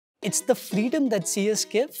It's the freedom that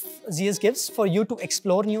ZS gives for you to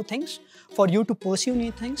explore new things, for you to pursue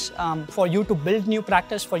new things, for you to build new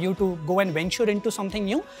practice, for you to go and venture into something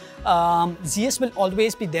new. ZS will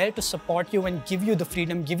always be there to support you and give you the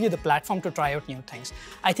freedom, give you the platform to try out new things.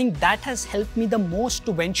 I think that has helped me the most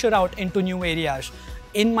to venture out into new areas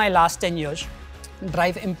in my last 10 years,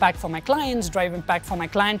 drive impact for my clients, drive impact for my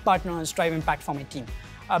client partners, drive impact for my team.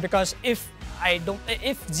 Because if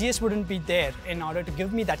ZS wouldn't be there in order to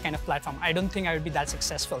give me that kind of platform, I don't think I would be that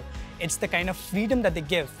successful. It's the kind of freedom that they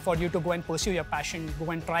give for you to go and pursue your passion,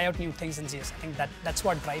 go and try out new things in ZS. I think that's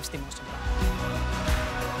what drives the most important.